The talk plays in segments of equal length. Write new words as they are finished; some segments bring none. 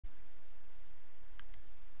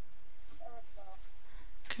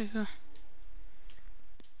Okay, cool.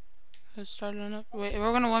 Let's start it up. Wait,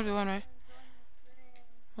 we're gonna 1v1, right?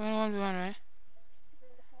 We're gonna 1v1, right?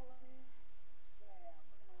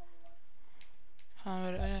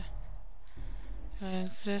 Wait,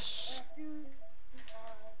 it's this.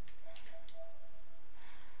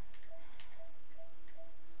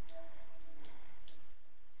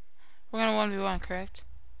 We're gonna 1v1, correct?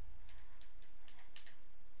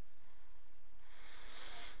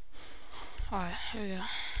 Alright, here we go.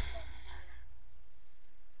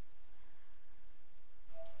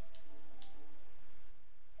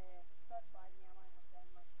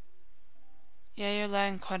 Yeah, you're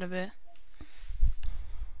lagging quite a bit.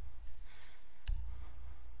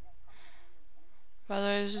 By the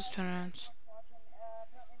way, this is turnarounds.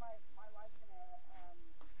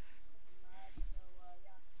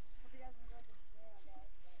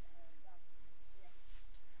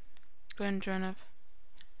 Go ahead and join up.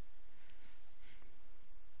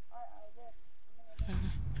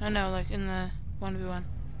 I know, like in the 1v1.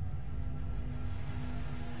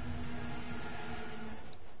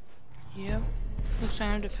 Yep. Looks like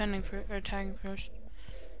I'm defending for or tagging first.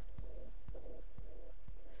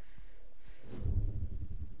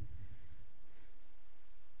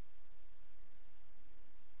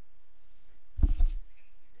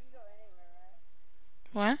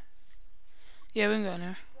 What? Yeah, we can go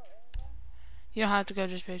now. You don't have to go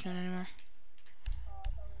just basement anymore.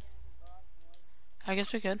 I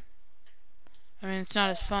guess we could. I mean, it's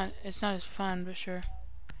not as fun. It's not as fun, but sure.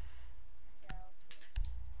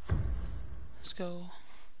 Let's go.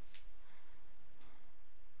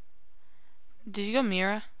 Did you go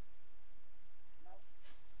Mira?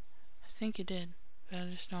 I think you did, but I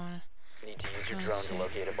just don't wanna. Need to use your drone to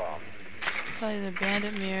locate a bomb. Play the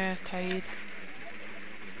Bandit, Mira, Kaid.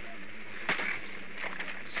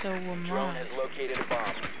 So will Drone mine. has located a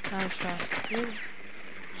bomb. Nice shot.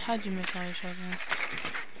 How'd you miss all your shots, man?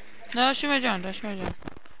 No, don't shoot my drone. Don't shoot my drone.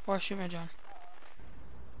 Or shoot my drone.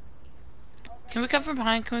 Can we come from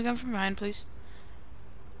behind? Can we come from behind, please?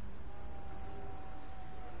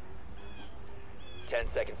 10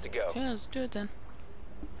 seconds to go. Okay, let's do it then.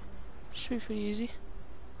 Should be pretty easy.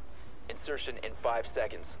 Insertion in 5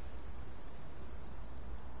 seconds.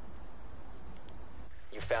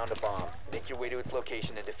 You found a bomb. Make your way to its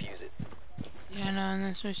location and defuse it. Yeah, I know, and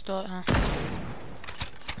then so we stole it, huh?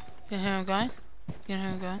 Can you hear him going? Can you hear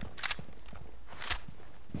him going?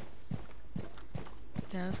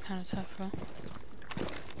 Damn, that's kind of tough, bro.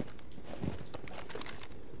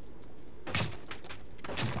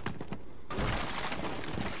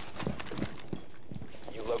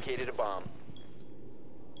 You located a bomb.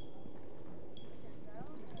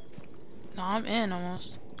 No, I'm in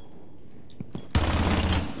almost.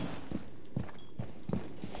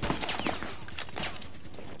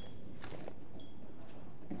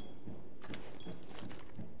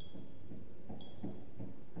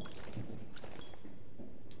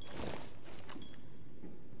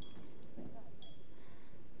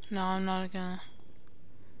 No, I'm not gonna.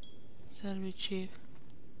 That'd be cheap.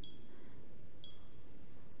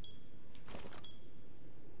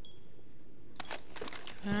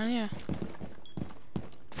 Right on you.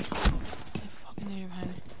 Fucking there behind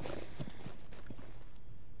me.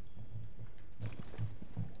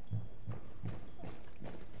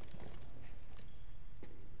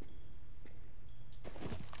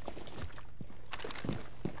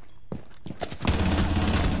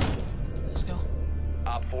 Let's go.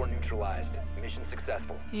 Op 4 neutralized. Mission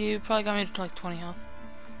successful. You probably got me to like 20 health.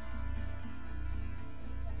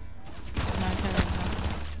 No,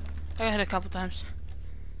 I got hit a couple times.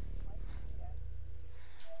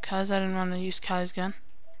 Cause I didn't want to use Kai's gun.